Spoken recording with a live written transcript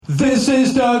This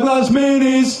is Doug Loves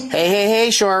Minis. Hey,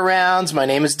 Short Rounds. My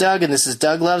name is Doug, and this is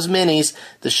Doug Loves Minis,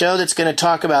 the show that's going to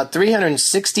talk about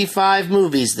 365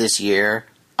 movies this year,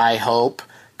 I hope,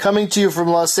 coming to you from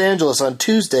Los Angeles on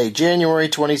Tuesday, January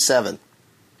 27th.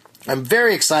 I'm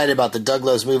very excited about the Doug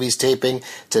Loves Movies taping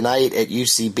tonight at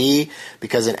UCB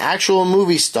because an actual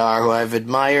movie star who I've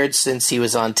admired since he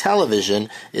was on television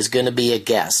is going to be a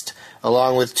guest,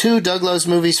 along with two Doug Loves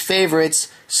Movies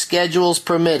favorites, schedules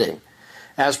permitting.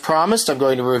 As promised, I'm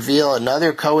going to reveal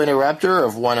another co-interrupter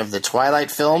of one of the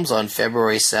Twilight films on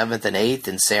February 7th and 8th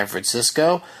in San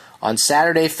Francisco. On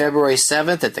Saturday, February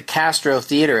 7th at the Castro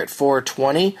Theater at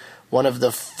 4:20, one of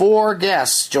the four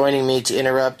guests joining me to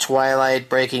interrupt Twilight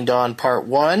Breaking Dawn Part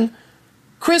 1,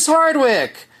 Chris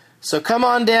Hardwick. So come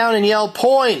on down and yell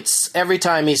points every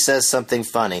time he says something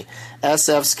funny.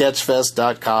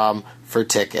 sfsketchfest.com for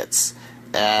tickets.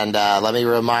 And let me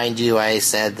remind you, I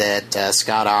said that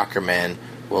Scott Aukerman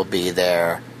will be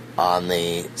there on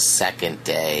the second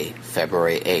day,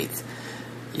 February 8th.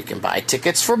 You can buy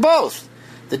tickets for both.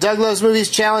 The Doug Loves Movies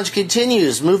Challenge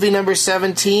continues. Movie number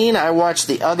 17, I watched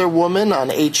The Other Woman on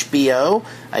HBO.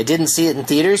 I didn't see it in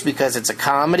theaters because it's a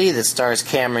comedy that stars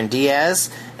Cameron Diaz,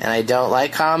 and I don't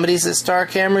like comedies that star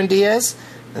Cameron Diaz.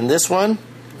 And this one,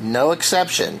 no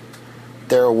exception.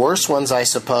 There are worse ones, I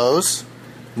suppose.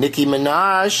 Nicki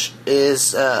Minaj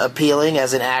is appealing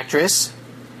as an actress.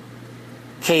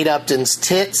 Kate Upton's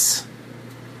tits.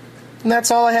 And that's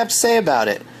all I have to say about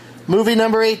it. Movie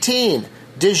number 18,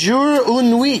 De Jour une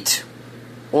Nuit,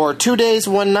 or 2 Days,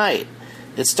 1 Night.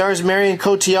 It stars Marion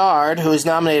Cotillard, who is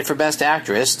nominated for Best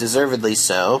Actress, deservedly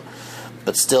so,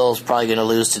 but still is probably going to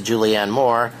lose to Julianne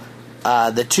Moore.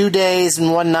 The 2 days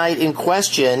and 1 night in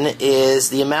question is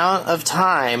the amount of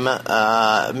time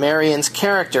Marion's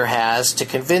character has to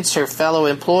convince her fellow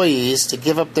employees to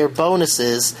give up their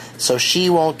bonuses so she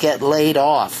won't get laid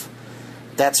off.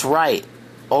 That's right.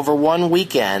 Over one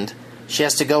weekend, she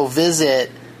has to go visit,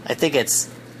 I think it's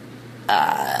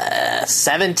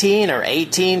 17 or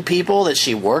 18 people that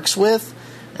she works with,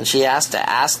 and she has to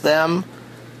ask them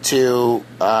to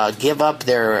give up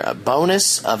their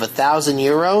bonus of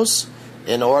 €1,000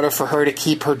 in order for her to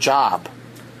keep her job.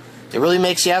 It really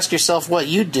makes you ask yourself what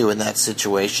you'd do in that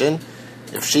situation.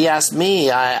 If she asked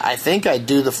me, I think I'd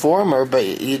do the former,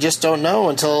 but you just don't know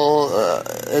until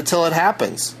it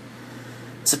happens.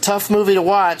 It's a tough movie to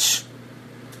watch,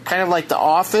 kind of like The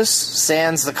Office,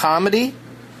 sans the comedy.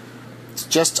 It's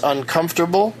just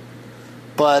uncomfortable,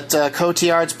 but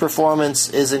Cotillard's performance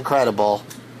is incredible.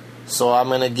 So I'm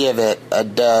going to give it a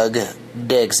Doug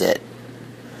Digs It.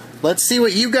 Let's see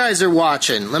what you guys are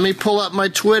watching. Let me pull up my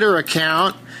Twitter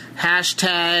account.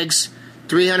 Hashtags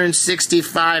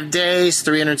 365 days,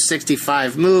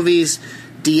 365 movies,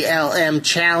 DLM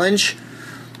challenge.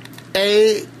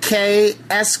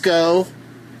 Akesco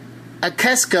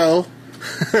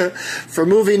for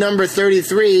movie number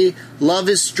 33, Love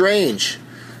is Strange.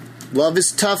 Love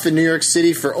is tough in New York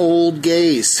City for old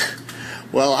gays.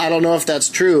 Well, I don't know if that's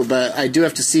true, but I do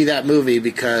have to see that movie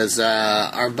because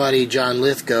our buddy John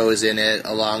Lithgow is in it,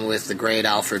 along with the great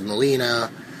Alfred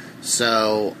Molina.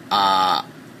 So, I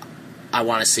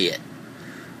want to see it.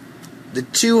 The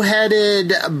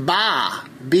Two-Headed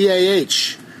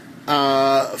B-A-H,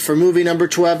 for movie number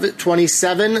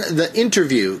 27, The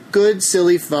Interview. Good,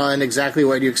 silly fun, exactly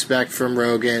what you expect from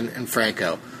Rogen and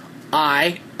Franco.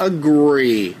 I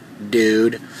agree,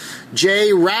 dude.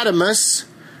 Jay Radimus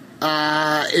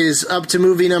is up to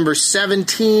movie number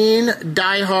 17,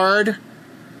 Die Hard,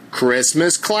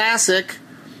 Christmas classic.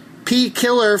 Pete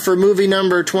Killer for movie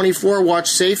number 24, watch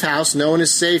Safe House. No one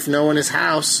is safe, no one is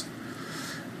house.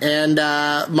 And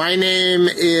My Name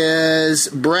is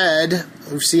Bread.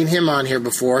 We've seen him on here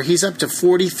before. He's up to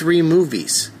 43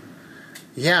 movies.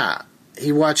 Yeah,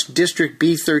 he watched District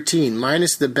B13,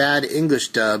 minus the bad English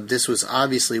dub. This was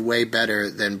obviously way better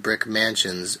than Brick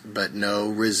Mansions, but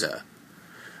no RZA.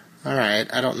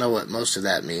 Alright, I don't know what most of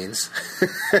that means.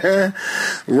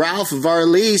 Ralph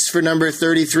Varlies for number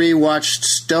 33 watched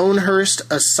Stonehurst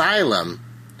Asylum.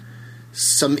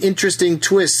 Some interesting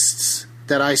twists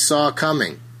that I saw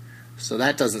coming. So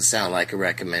that doesn't sound like a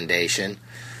recommendation.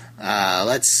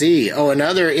 Let's see. Oh,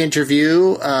 another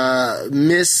interview.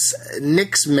 Miss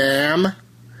Nixmam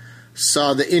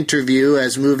saw The Interview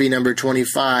as movie number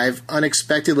 25.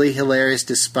 Unexpectedly hilarious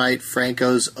despite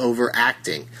Franco's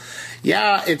overacting.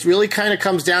 Yeah, it really kind of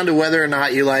comes down to whether or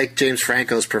not you like James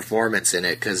Franco's performance in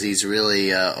it, because he's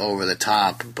really over the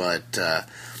top, but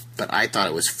I thought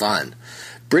it was fun.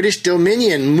 British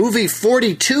Dominion, movie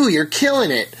 42, you're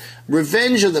killing it.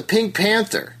 Revenge of the Pink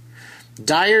Panther.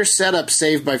 Dire setup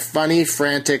saved by funny,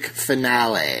 frantic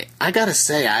finale. I gotta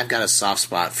say, I've got a soft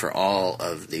spot for all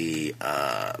of the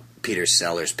Peter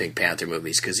Sellers Pink Panther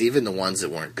movies, because even the ones that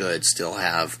weren't good still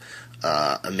have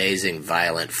amazing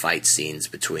violent fight scenes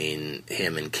between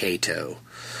him and Kato.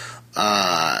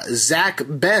 Zach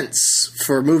Bentz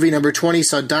for movie number 20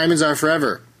 saw Diamonds Are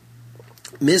Forever.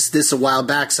 Missed this a while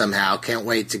back somehow. Can't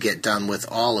wait to get done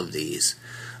with all of these.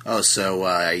 Oh, so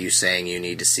are you saying you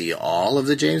need to see all of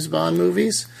the James Bond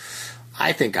movies?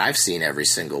 I think I've seen every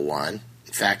single one.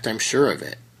 In fact, I'm sure of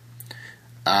it.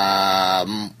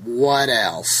 What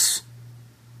else?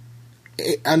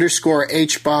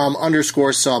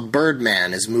 _H-bomb_ saw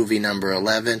Birdman as movie number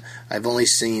 11. I've only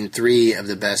seen 3 of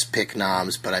the best pick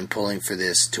noms, but I'm pulling for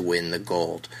this to win the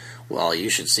gold. Well, you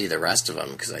should see the rest of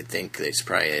them, because I think there's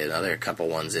probably another couple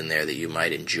ones in there that you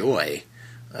might enjoy.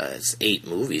 It's 8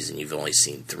 movies, and you've only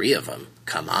seen 3 of them.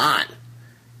 Come on.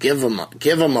 Give them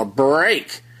a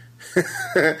break.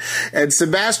 And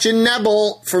Sebastian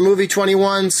Nebel for movie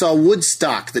 21 saw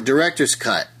Woodstock, the director's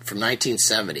cut from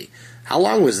 1970. How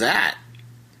long was that?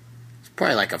 It's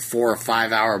probably like a 4 or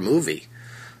 5 hour movie.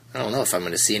 I don't know if I'm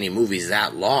going to see any movies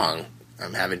that long.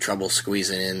 I'm having trouble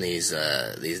squeezing in these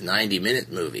 90-minute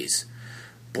movies.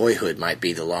 Boyhood might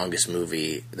be the longest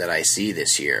movie that I see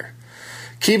this year.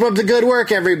 Keep up the good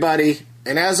work, everybody.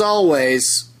 And as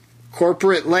always,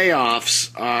 corporate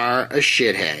layoffs are a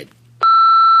shithead.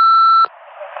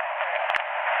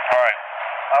 All right.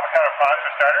 Avocado pie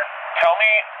for starter. Tell me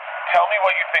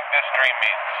what you think this dream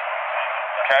means.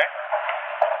 Okay?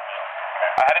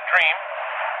 I had a dream.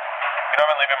 You know,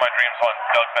 I've been leaving my dreams on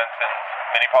Doug Benson's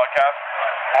mini podcast.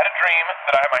 I had a dream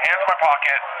that I have my hands in my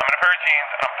pocket, I'm in a pair of jeans,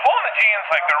 and I'm pulling the jeans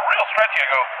like they're real stretchy. I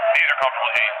go, these are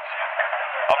comfortable jeans.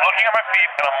 I'm looking at my feet,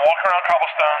 and I'm walking around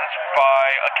cobblestones by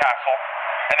a castle,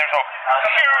 and there's a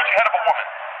huge head of a woman.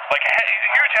 Like a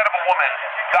huge head of a woman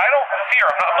that I don't see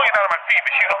her. I'm looking down at my feet,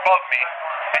 but she's above me.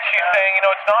 And she's saying, you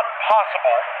know, it's not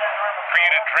possible for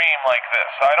you to dream like this.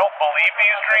 I don't believe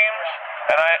these dreams,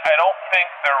 and I don't think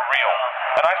they're real.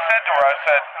 And I said to her,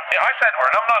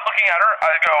 and I'm not looking at her,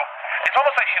 I go, it's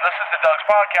almost like she listens to Doug's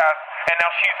podcast, and now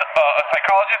she's a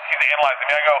psychologist, she's analyzing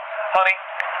me. I go, honey,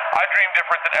 I dream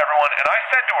different than everyone. And I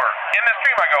said to her, in this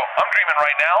dream, I go, I'm dreaming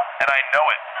right now, and I know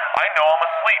it. I know I'm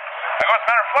asleep. I go, as a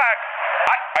matter of fact,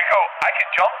 I go, I can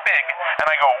jump big, and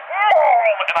I go,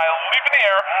 whoa, and I leap in the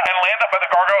air and land up at the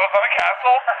gargoyles on the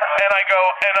castle, and I go,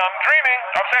 and I'm dreaming,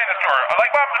 I'm saying this to her,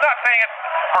 like, I'm not saying it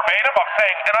verbatim, I'm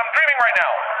saying, and I'm dreaming right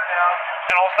now.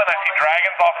 And all of a sudden I see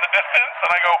dragons off in the distance,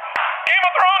 and I go, Game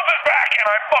of Thrones is back, and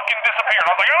I fucking disappeared.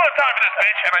 I was like, I don't have time for this,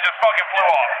 bitch, and I just fucking flew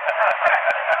off.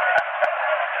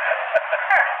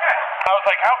 I was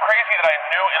like, how crazy that I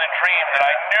knew in a dream that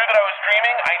I knew that I was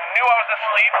dreaming, I knew I was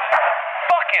asleep.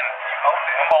 Fucking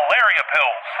malaria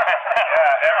pills.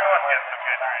 Yeah, everyone gets some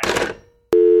good dreams.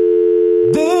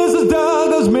 This is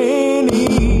Douglas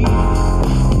Mini.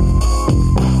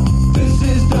 This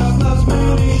is Douglas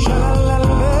Mini.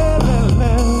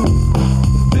 Sha-la-la-la-la-la.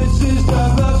 This is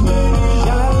Douglas Mini.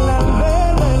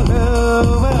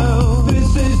 Sha-la-la-la-la-la.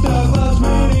 This is Douglas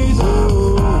Mini.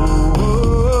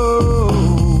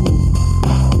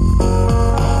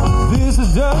 This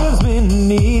is Douglas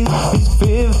Mini. His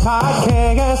 5th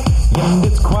podcast, and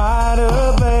it's quite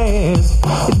a blast.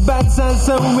 It's bite-sized,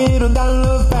 so it'll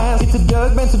download fast. It's a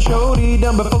Doug Benson show,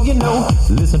 done before you know.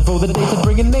 Listen for the dates and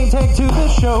bring a name tag to the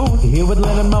show. Hear what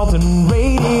Leonard Maltin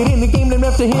rated in the game named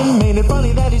after him. Made it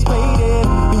funny that he's played it.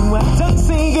 Do I Doug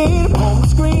singing on the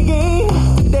screen game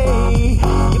today?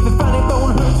 If the funny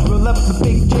bone hurts, roll up the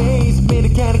big J's. Made a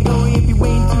category